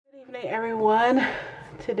Morning everyone.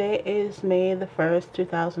 Today is May the 1st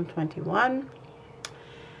 2021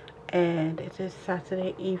 and it is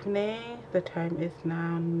Saturday evening. The time is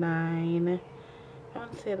now 9, I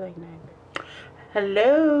want to say like 9.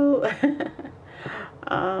 Hello.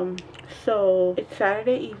 So it's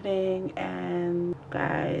Saturday evening and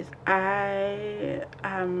guys, I'm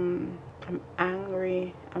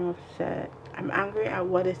angry, I'm upset. I'm angry at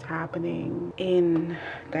what is happening in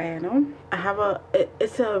Guyana. I have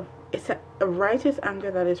it's a righteous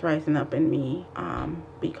anger that is rising up in me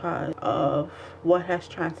because of what has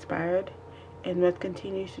transpired and what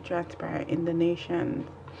continues to transpire in the nations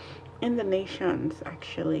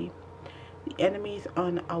actually. The enemy's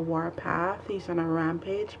on a warpath. He's on a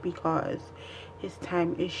rampage because his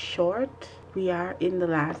time is short. We are in the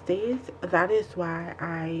last days. That is why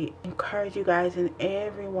I encourage you guys in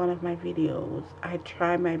every one of my videos. I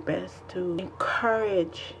try my best to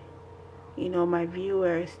encourage, you know, my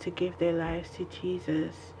viewers to give their lives to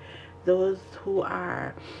Jesus. Those who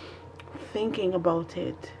are thinking about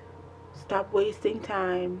it, stop wasting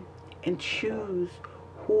time and choose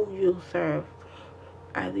who you'll serve.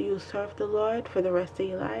 Either you serve the Lord for the rest of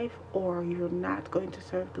your life, or you're not going to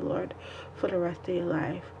serve the Lord for the rest of your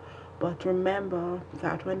life. But remember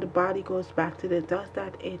that when the body goes back to the dust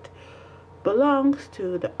that it belongs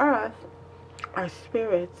to, the earth, our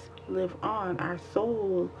spirits live on, our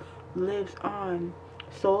soul lives on.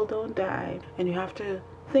 Soul don't die, and you have to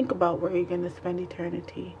think about where you're going to spend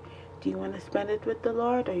eternity. Do you want to spend it with the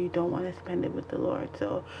Lord, or you don't want to spend it with the Lord?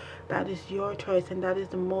 So that is your choice, and that is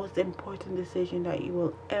the most important decision that you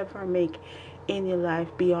will ever make in your life,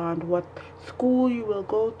 beyond what school you will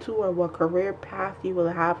go to or what career path you will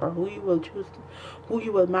have or who you will choose, who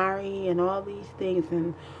you will marry, and all these things.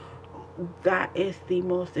 And that is the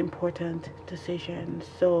most important decision.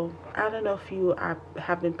 So I don't know if you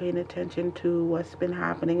have been paying attention to what's been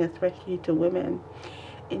happening, especially to women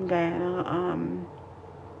in Guyana.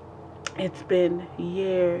 It's been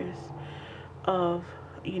years of,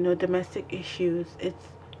 you know, domestic issues. It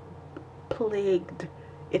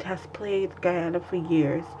has plagued Guyana for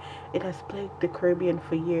years. It has plagued the Caribbean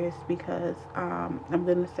for years because I'm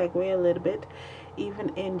going to segue a little bit. Even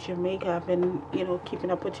in Jamaica, I've been, you know,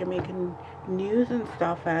 keeping up with Jamaican news and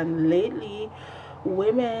stuff, and lately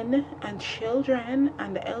women and children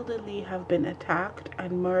and the elderly have been attacked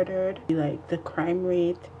and murdered. Like, the crime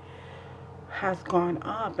rate has gone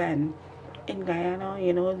up. And in Guyana,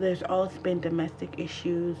 you know, there's always been domestic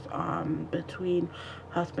issues between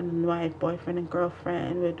husband and wife, boyfriend and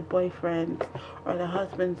girlfriend, with the boyfriends or the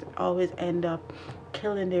husbands always end up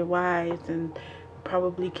killing their wives and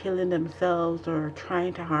probably killing themselves, or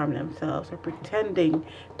trying to harm themselves, or pretending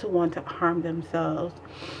to want to harm themselves.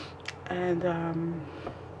 And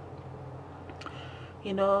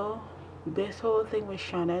you know, this whole thing with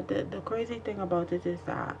Shauna, the crazy thing about it is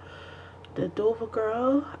that the Dover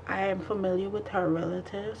girl, I am familiar with her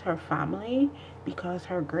relatives, her family, because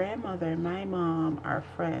her grandmother and my mom are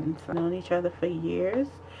friends. We've known each other for years.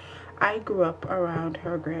 I grew up around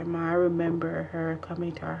her grandma. I remember her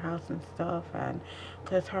coming to our house and stuff, and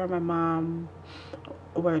because her and my mom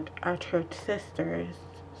were our church sisters,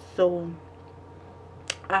 so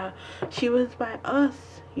she was by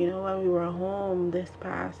us, you know, when we were home this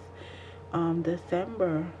past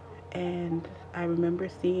December. And I remember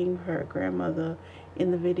seeing her grandmother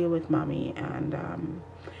in the video with mommy, and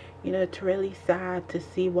you know, it's really sad to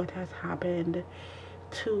see what has happened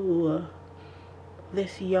to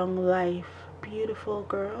this young life, beautiful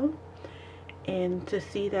girl, and to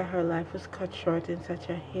see that her life was cut short in such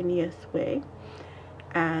a heinous way.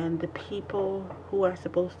 And the people who are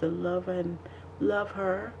supposed to love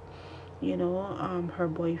her, you know, her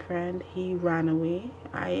boyfriend, he ran away.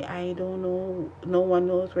 I don't know, no one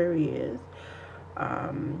knows where he is.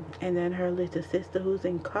 And then her little sister, who's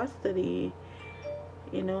in custody,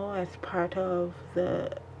 you know, as part of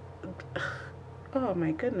the, oh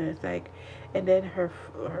my goodness, like, and then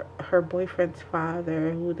her boyfriend's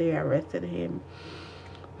father, who they arrested him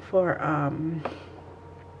for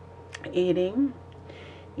aiding,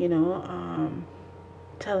 you know,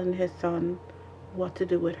 telling his son what to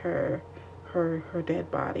do with her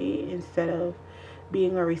dead body, instead of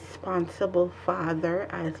being a responsible father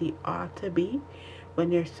as he ought to be. When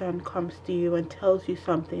your son comes to you and tells you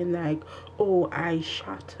something like, oh, I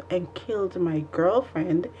shot and killed my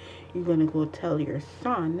girlfriend, you're gonna go tell your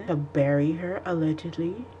son to bury her,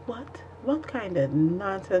 allegedly. What kind of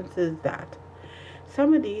nonsense is that?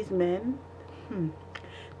 Some of these men,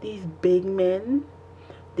 these big men,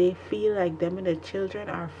 they feel like them and their children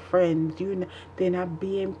are friends. They're not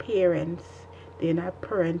being parents. They're not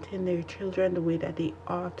parenting their children the way that they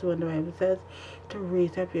ought to. And the Bible says to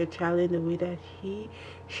raise up your child in the way that he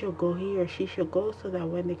or she should go, so that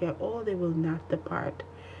when they get old, they will not depart.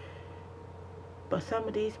 But some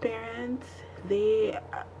of these parents, they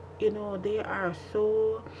are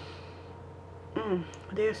so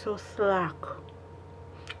they're so slack.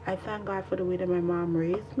 I thank God for the way that my mom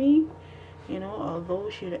raised me. Although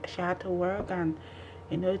she had to work, and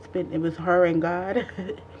it was her and God.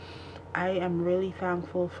 I am really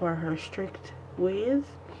thankful for her strict ways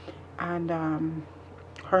and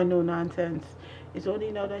her no nonsense. It's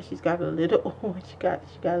only now that she's got a little she got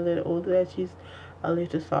a little older that she's a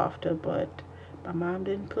little softer, but my mom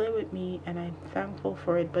didn't play with me, and I'm thankful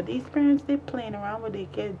for it. But these parents, they playing around with their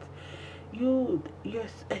kids. He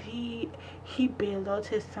bailed out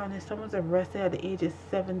his son. His son was arrested at the age of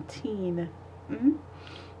 17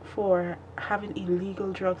 for having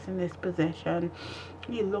illegal drugs in his possession.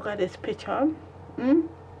 You look at his picture, you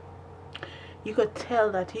could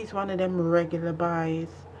tell that he's one of them regular boys.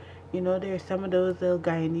 There's some of those little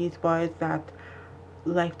Guyanese boys that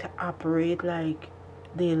like to operate like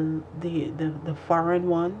the foreign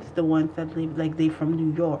ones, the ones that live like they from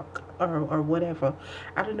New York or whatever.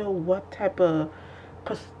 I don't know what type of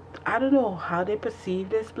I don't know how they perceive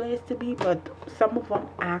this place to be, but some of them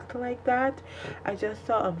act like that. I just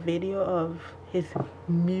saw a video of his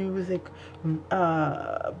music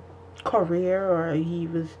career, or he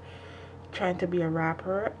was trying to be a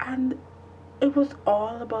rapper, and it was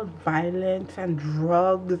all about violence and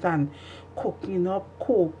drugs and cooking up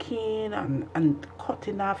cocaine and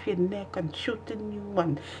cutting off your neck and shooting you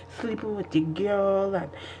and sleeping with your girl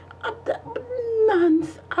and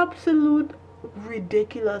absolute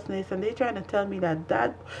ridiculousness. And they're trying to tell me that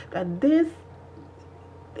this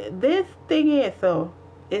thing here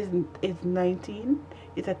is 19,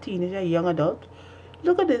 is a teenager, a young adult.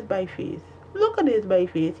 Look at this by face. Look at this by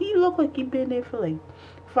face. He look like he been there for like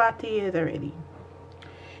 40 years already.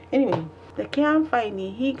 Anyway, they can't find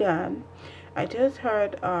me. He gone. I just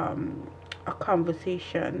heard a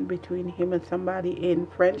conversation between him and somebody in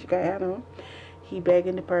French Guyana. He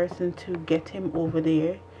begging the person to get him over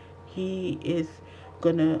there. He is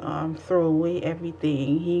gonna throw away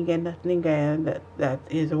everything. He ain't got nothing in Guyana that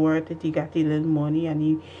is worth it. He got the little money,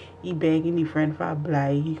 and he begging the friend for a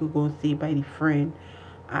blind. He could go and stay by the friend,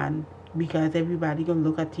 and because everybody gonna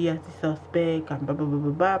look at you as the suspect and blah blah blah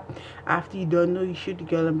blah blah. After he done know you shoot the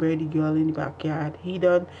girl and bury the girl in the backyard, he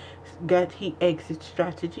done got his exit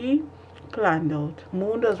strategy planned out.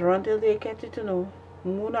 Moon does run till they catch it,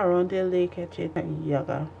 Moon a run till they catch it.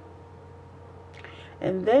 Yaga.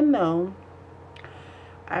 And then now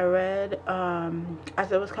I read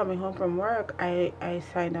as I was coming home from work, I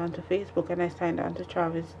signed on to Facebook, and I signed on to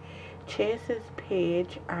Travis Chase's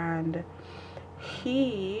page, and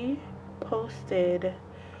he posted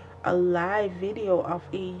a live video of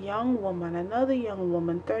a young woman, another young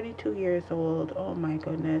woman, 32 years old. Oh my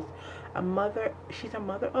goodness. She's a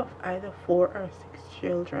mother of either 4 or 6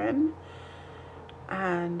 children,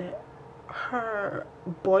 and her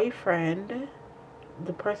boyfriend,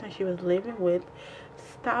 the person she was living with,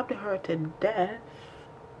 stabbed her to death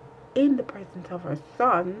in the presence of her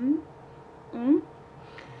son,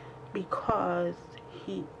 because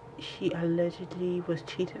she allegedly was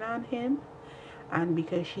cheating on him, and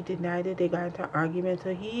because she denied it, they got into an argument.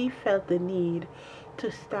 So he felt the need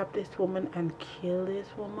to stab this woman and kill this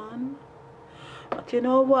woman. But you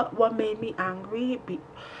know what made me angry?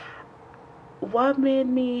 What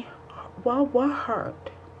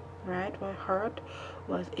hurt, right? What hurt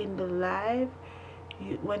was in the live,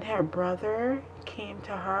 when her brother came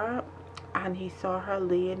to her and he saw her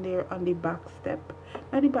laying there on the back step,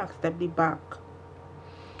 not the back step, the back,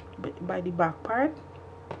 by the back part,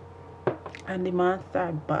 and the man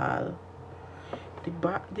started bawl. The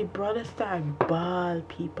brother started bawl,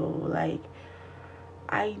 people. Like,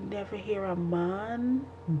 I never hear a man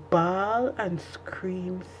bawl and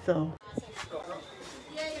scream so.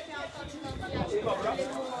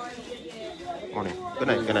 Morning. Good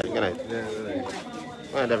night. Good night. Good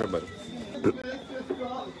night, everybody.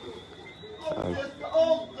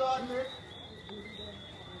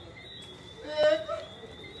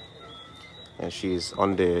 And she's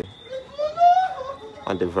on the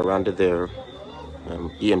veranda there.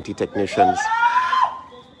 EMT technicians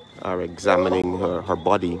are examining her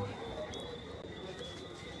body,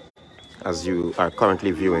 as you are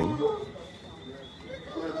currently viewing.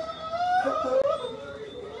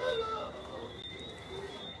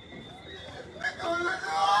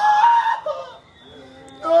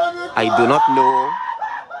 I do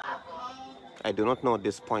not know at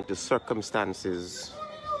this point the circumstances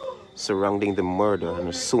surrounding the murder, and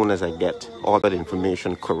as soon as I get all that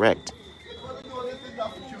information correct,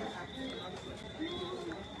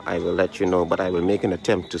 I will let you know. But I will make an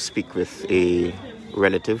attempt to speak with a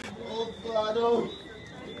relative.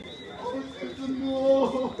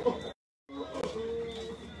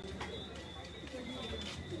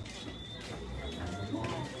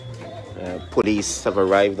 Police have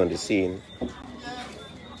arrived on the scene.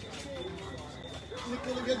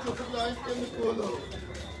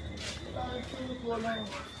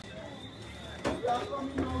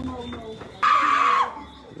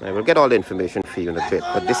 I will get all the information for you in a bit,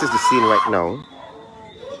 but this is the scene right now.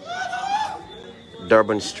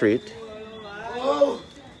 Durban Street.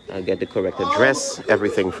 I'll get the correct address,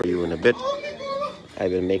 everything for you in a bit. I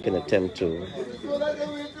will make an attempt to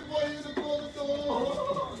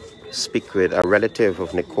speak with a relative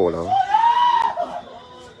of Nicola.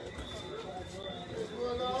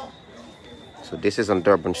 So this is on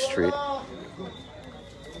Durban Street.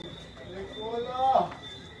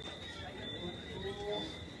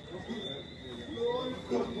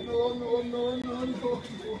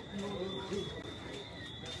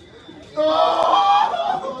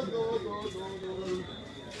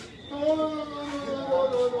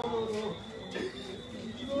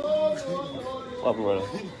 Oh, brother.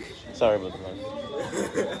 Sorry about that,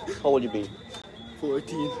 man. How old you be?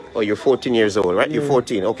 14. Oh, you're 14 years old, right? Yeah. You're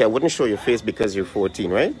 14. Okay, I wouldn't show your face because you're 14,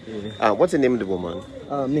 right? Yeah. What's the name of the woman?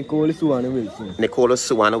 Nicola Suwana Wilson. Nicola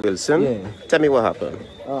Suwana Wilson? Yeah. Tell me what happened.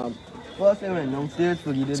 First I went downstairs,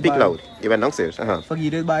 Speak loud. You went downstairs?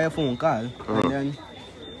 Forget by a phone call. And then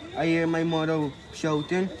I hear my mother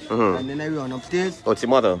shouting. And then I run upstairs. Oh, it's your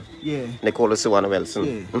mother? Yeah. Nicola Suwana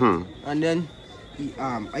Wilson? Yeah. And then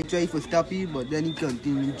I tried to stop him, but then he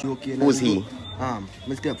continued joking. Who's he?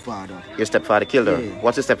 My stepfather. Your stepfather killed her? Yeah.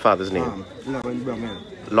 What's your stepfather's name? Lawrence Brummel.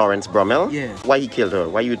 Lawrence Brummel? Yeah. Why he killed her?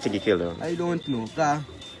 Why you think he killed her? I don't know.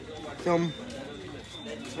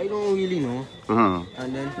 I don't really know.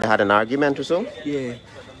 And then They had an argument or so? yeah.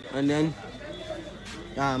 And then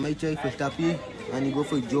I tried to stop him and he go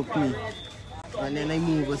for joke me. And then I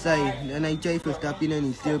move aside. Then I try to stop him and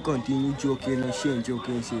he still continue joking and shit,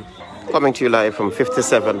 joking shit. Coming to you live from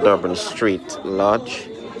 57 Durban Street Lodge,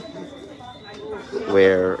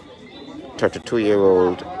 where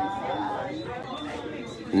 32-year-old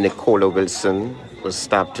Nicola Wilson was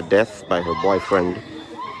stabbed to death by her boyfriend,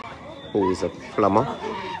 who is a plumber.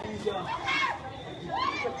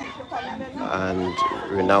 And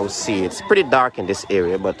we now see it's pretty dark in this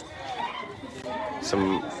area, but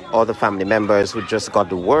some other family members who just got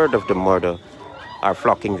the word of the murder are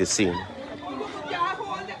flocking the scene.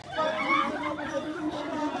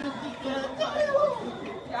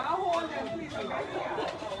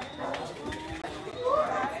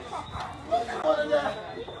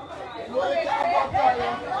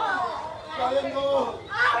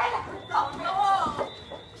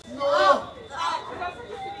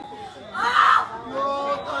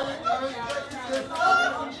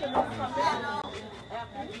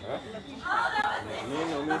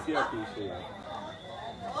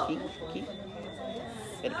 Key?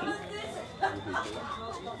 Get a key?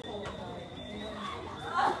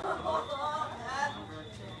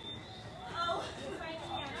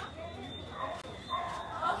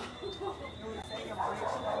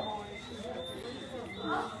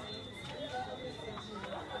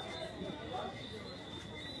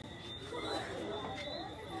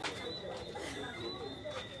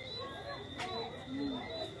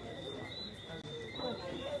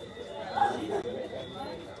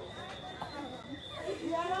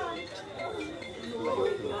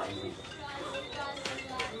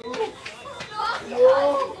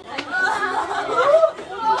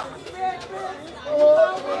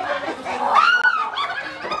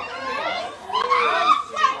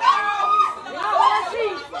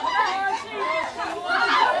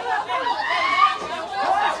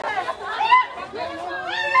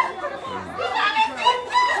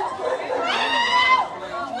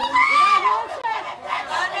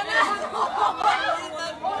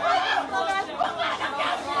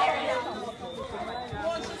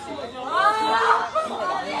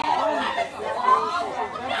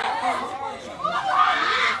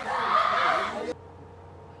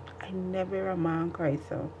 Never a man cry.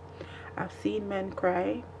 So I've seen men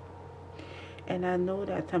cry, and I know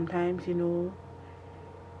that sometimes, you know,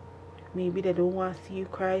 maybe they don't want to see you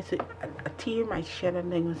cry, so a tear might shed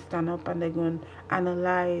and they're going to stand up and they're going to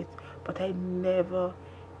analyze. But I never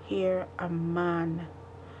hear a man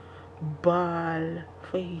bawl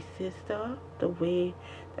for his sister the way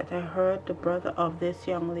that I heard the brother of this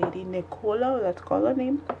young lady, Nicola. Let's call her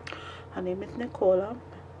name. Her name is Nicola.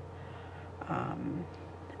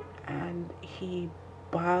 and he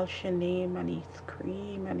bawled her name and he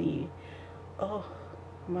screamed and he, oh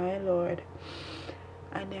my Lord,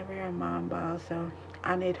 I never heard a man bawl so,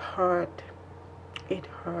 and it hurt. It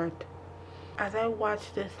hurt. As I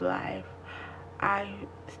watched this live, I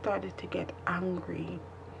started to get angry.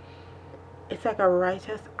 It's like a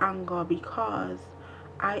righteous anger because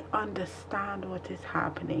I understand what is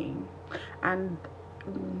happening. And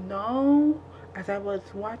now, as I was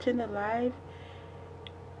watching the live,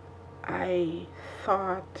 I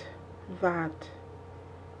thought that,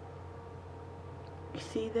 you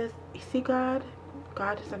see God?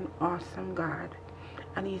 God is an awesome God.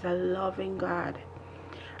 And he's a loving God.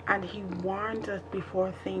 And he warns us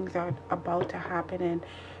before things are about to happen. And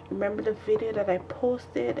remember the video that I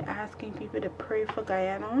posted asking people to pray for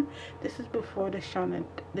Guyana? This is before the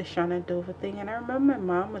Shana Dover thing. And I remember my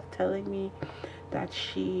mom was telling me that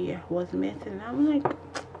she was missing. And I'm like,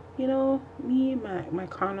 you know, my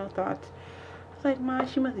carnal thoughts. I was like, man,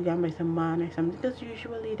 she must be gone by some man or something. Because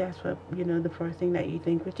usually that's what, you know, the first thing that you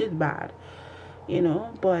think, which is bad. You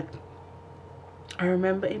know, but I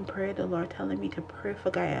remember in prayer the Lord telling me to pray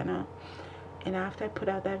for Guyana. And after I put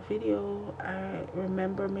out that video, I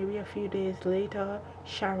remember maybe a few days later,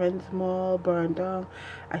 Sharon's mall burned down.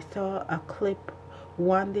 I saw a clip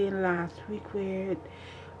one day last week where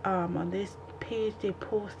on this page they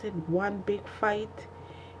posted one big fight.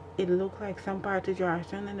 It looked like some part of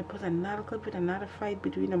Georgia, and then they put another clip with another fight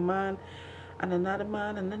between a man and another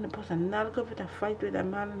man, and then they post another clip with a fight with a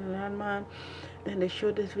man and another man. Then they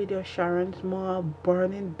showed this video of Sharon's mall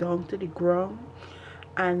burning down to the ground,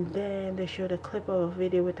 and then they showed a clip of a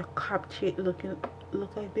video with a cop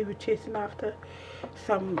looked like they were chasing after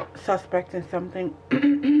some suspect and something.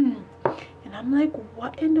 And I'm like,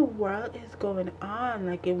 what in the world is going on?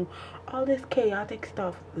 Like, in all this chaotic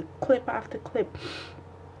stuff, clip after clip,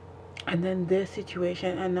 and then this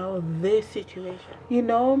situation, and now this situation. You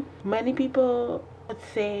know, many people would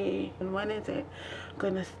say, when is it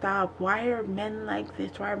gonna stop? Why are men like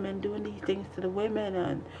this? Why are men doing these things to the women?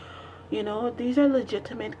 And you know, these are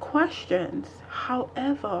legitimate questions.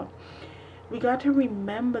 However, we got to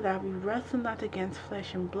remember that we wrestle not against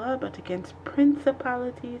flesh and blood, but against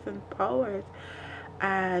principalities and powers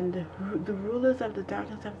and the rulers of the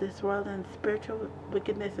darkness of this world and spiritual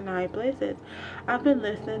wickedness in high places. I've been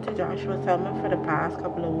listening to Joshua Selman for the past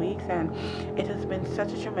couple of weeks, and it has been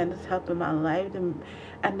such a tremendous help in my life.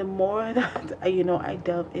 And the more that, you know, I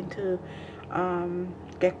delve into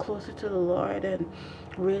get closer to the Lord and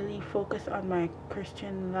really focus on my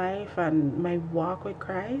Christian life and my walk with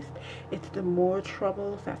Christ, it's the more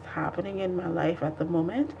troubles that's happening in my life at the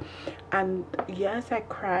moment. And yes, I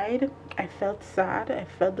cried, I felt sad, I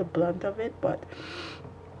felt the blunt of it, but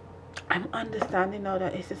I'm understanding now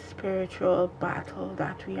that it's a spiritual battle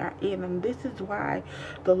that we are in. And this is why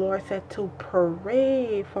the Lord said to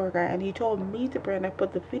pray for a guy. And he told me to pray. And I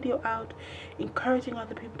put the video out encouraging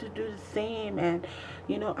other people to do the same. And,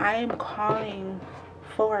 you know, I am calling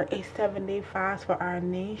for a 7-day fast for our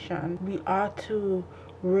nation. We ought to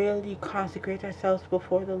really consecrate ourselves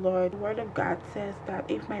before the Lord. The word of God says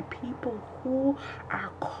that if my people who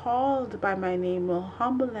are called by my name will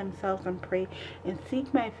humble themselves and pray and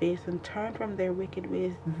seek my face and turn from their wicked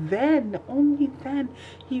ways, then, only then,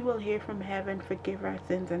 he will hear from heaven, forgive our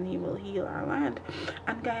sins, and he will heal our land.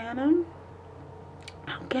 And Guyana,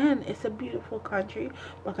 again, it's a beautiful country,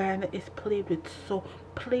 but Guyana is plagued with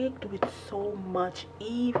so much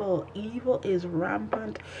evil. Evil is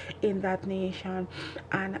rampant in that nation,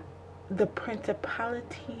 and the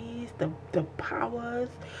principalities, the powers,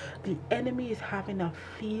 the enemy is having a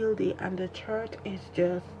field day, and the church is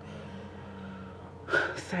just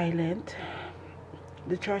silent.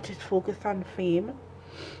 The church is focused on fame,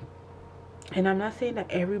 and I'm not saying that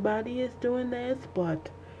everybody is doing this, but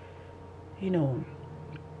you know,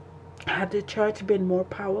 had the church been more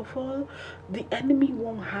powerful, the enemy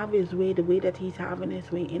won't have his way the way that he's having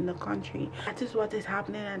his way in the country. That is what is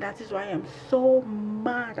happening, and that is why I'm so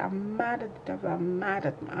mad. I'm mad at the devil. I'm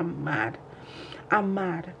mad.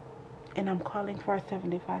 And I'm calling for a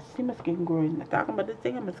 7-day fast. See my skin growing. I'm talking about this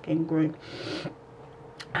thing, my skin growing.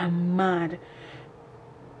 I'm mad.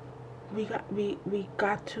 We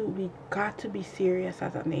got to be serious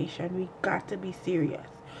as a nation. We got to be serious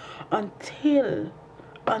until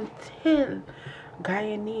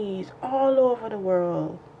Guyanese all over the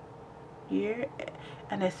world, here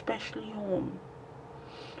and especially home,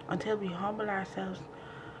 until we humble ourselves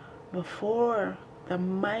before the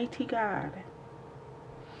mighty God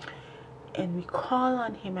and we call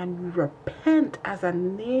on him and we repent as a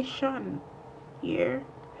nation here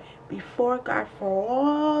before God for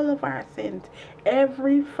all of our sins,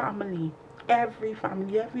 every family, every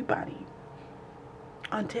family, everybody.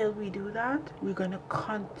 Until we do that, we're going to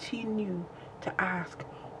continue to ask,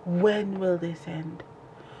 when will this end?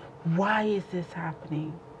 Why is this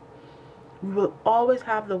happening? We will always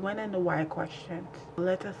have the when and the why questions.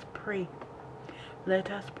 Let us pray.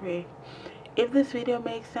 Let us pray. If this video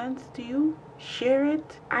makes sense to you, share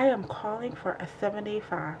it. I am calling for a 7-day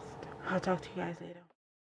fast. I'll talk to you guys later.